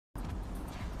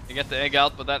They get the egg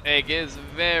out, but that egg is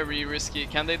very risky.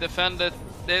 Can they defend it?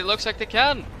 It looks like they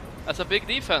can. That's a big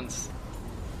defense.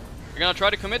 They're gonna try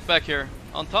to commit back here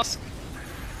on Tusk.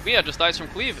 Via just dies from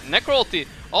Cleave. Necro ulti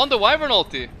on the Wyvern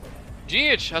ulti.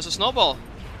 GH has a snowball.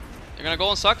 They're gonna go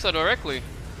on Saksa directly.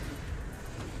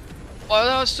 Oh,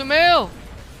 that was Sumail!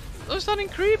 Those stunning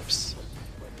creeps!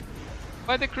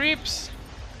 Why the creeps?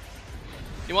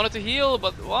 He wanted to heal,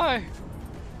 but why?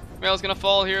 Sumail's gonna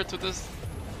fall here to this.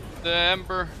 The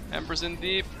Ember. Ember's in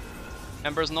deep.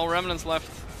 Ember's no remnants left.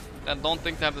 I don't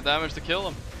think they have the damage to kill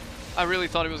him. I really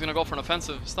thought he was gonna go for an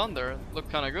offensive stun there. It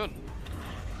looked kinda good.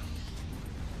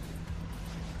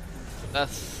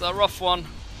 That's a rough one,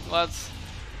 lads.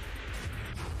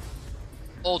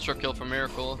 Ultra kill for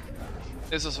Miracle.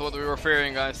 This is what we were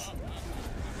fearing, guys.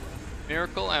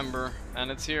 Miracle Ember, and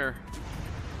it's here.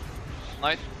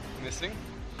 Light missing.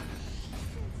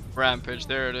 Rampage,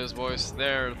 there it is, boys.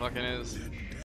 There it fucking is.